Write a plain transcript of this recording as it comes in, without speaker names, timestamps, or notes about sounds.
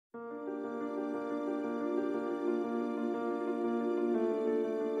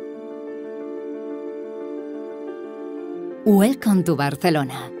Welcome to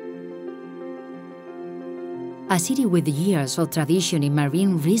Barcelona, a city with years of tradition in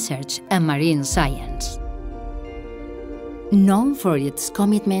marine research and marine science. Known for its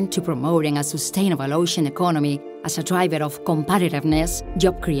commitment to promoting a sustainable ocean economy as a driver of competitiveness,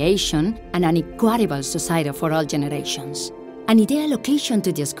 job creation, and an equitable society for all generations. An ideal location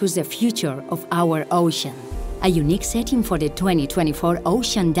to discuss the future of our ocean, a unique setting for the 2024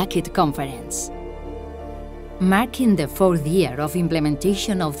 Ocean Decade Conference. Marking the 4th year of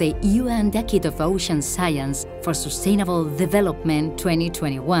implementation of the UN Decade of Ocean Science for Sustainable Development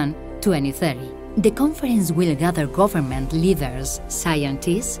 2021-2030. The conference will gather government leaders,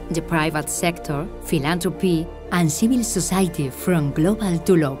 scientists, the private sector, philanthropy, and civil society from global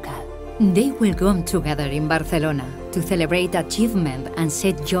to local. They will come together in Barcelona to celebrate achievement and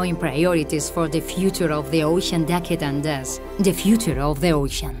set joint priorities for the future of the ocean decade and thus the future of the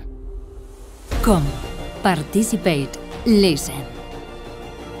ocean. Come, participate, listen.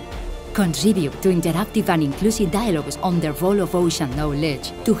 Contribute to interactive and inclusive dialogues on the role of ocean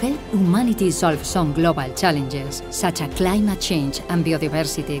knowledge to help humanity solve some global challenges such as climate change and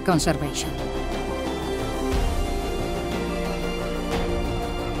biodiversity conservation.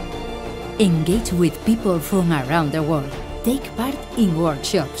 Engage with people from around the world. Take part in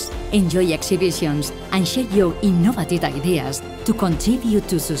workshops, enjoy exhibitions, and share your innovative ideas to contribute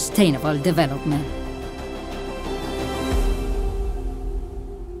to sustainable development.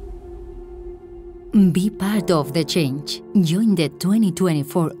 Be part of the change. Join the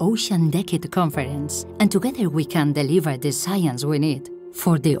 2024 Ocean Decade Conference, and together we can deliver the science we need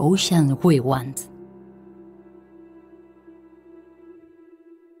for the ocean we want.